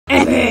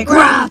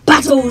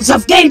battles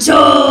of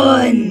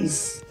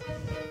GameToons!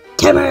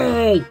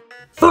 Timmy!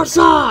 For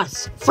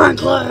sauce!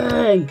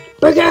 Franklin!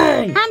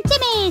 Begin! I'm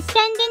Timmy,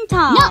 standing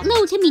tall. Not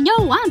little Timmy,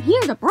 no, I'm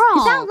here to brawl.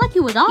 Cause I don't like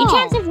you at all. Your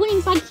chance of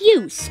winning's like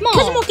you, small.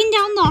 Cause I'm walking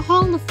down the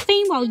Hall of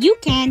Fame while you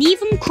can't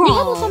even crawl. The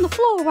elbows on the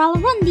floor while I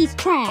run these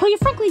tracks. Call you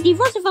frankly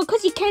diversified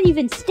cause you can't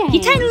even stand.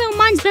 Your tiny little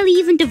mind's barely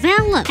even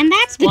developed. And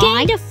that's the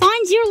why game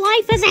defines your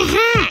life as a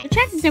hack. The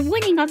chances of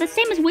winning are the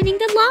same as winning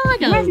the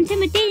lotto. You're as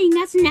intimidating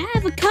as an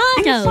avocado.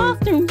 And you're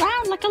soft and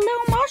round like a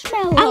little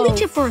marshmallow. I'll eat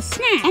you for a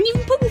snack. And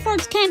even poopy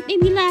farts can't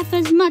make me laugh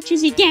as much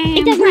as you damn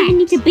It doesn't even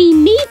need to be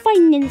me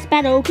fighting in this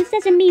battle, cause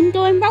there's a meme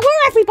going around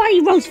where everybody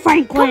roast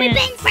Franklin. Call me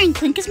Ben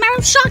Franklin, cause my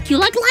will shock you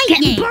like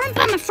lightning. Getting burned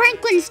by my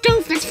Franklin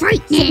stove, that's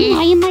frightening.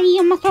 I am mighty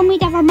on my throne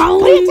made of Ramon.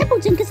 Call you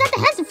Templeton, cause at the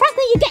hands of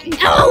Franklin you're getting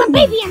Oh. I'm a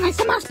baby and I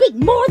somehow speak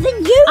more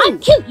than you. I'm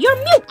cute, you're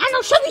mute, and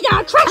I'll shove you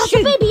down a trash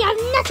chute. baby, I've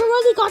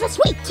naturally got a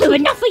sweet tooth.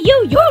 Enough of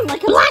you, you're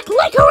like a black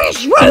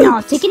licorice root. So now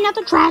I've taken out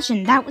the trash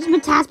and that was my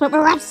task, but my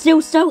rap's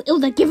still so ill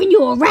they're giving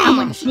you a rash. I'm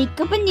gonna sneak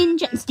up a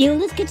ninja and steal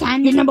this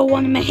katana. You're number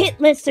one on my hit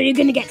list, so you're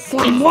gonna get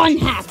slapped in one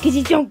half, cause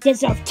you don't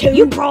deserve two.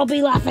 You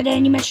probably laugh at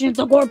any mention of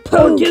the word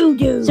poo or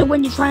doo-doo. So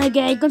when you're trying to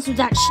get guns with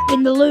that shit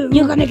in the loo,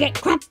 you're gonna get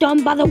crapped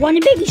on by the one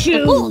in big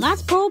shoes. Oh,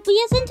 that's probably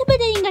as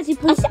intimidating as you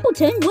put A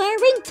simpleton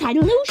wearing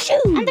tiny little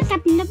shoes. I'm the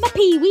captain of my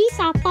pee-wee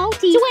softball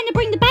team. So when I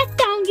bring the bat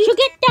down, you should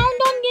get down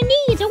on your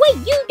knees. Oh wait,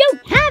 you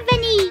don't have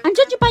any. And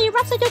judging by your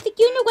raps, I don't think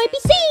you know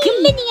ABC.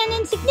 You're mini and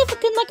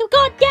insignificant like a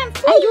goddamn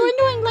flea. And you're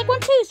annoying like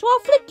one too, so I'll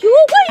flick you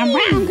away. I'm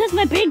round cause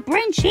my big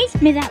brain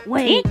chased me that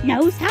way. It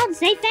knows how to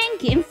say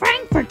thank you in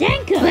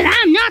Frankfurtanker. But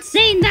I'm not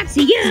saying that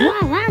to you.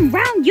 While I'm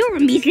round, you're a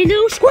measly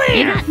little square.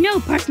 You got no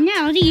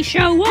personality, you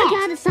show off.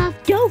 I got a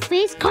soft dough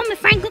face, call me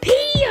Franklin P.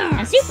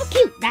 Pierce. Super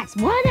cute, that's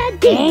what I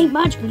did. Ain't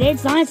much, but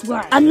it's nice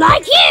work.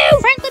 Unlike you!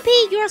 Franklin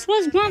P. Yours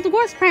was one of the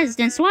worst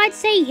presidents, so I'd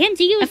say him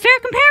to you a fair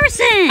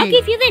comparison. I'll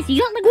give you this,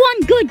 you got like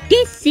one good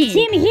dissing.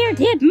 Timmy here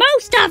did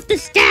most of the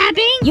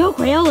stabbing. Your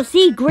Crayola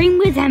see green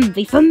with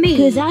envy for me,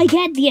 cause I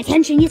get the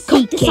attention you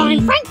seek. Cut the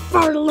sign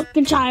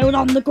Frankfurt-looking child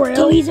on the grill,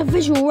 so he's a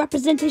visual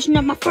representation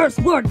of my first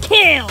word,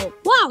 kill.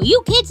 Wow,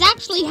 you kids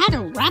actually had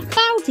a rap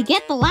battle to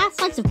get the last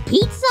slice of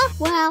pizza?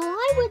 Well,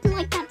 I would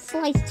like that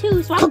slice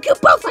too, so I'll cook you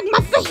both like my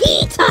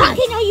fajita.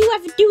 Franklin, all you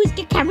ever do is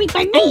get carried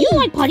by me. And you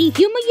like potty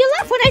humor, you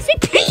laugh when I say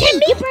pee.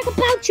 You brag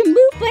about your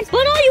movements,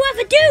 but all you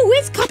ever do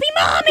is copy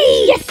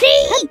mommy. You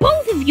see? And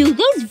both of you,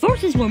 those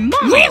verses were mine.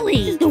 Really?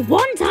 This is the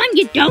one time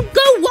you don't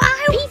go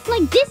wild. Peace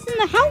like this in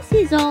the house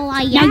is all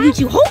I Now ask. you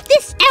two hold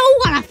this L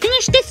while I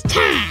finish this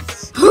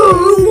task.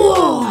 Who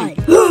won?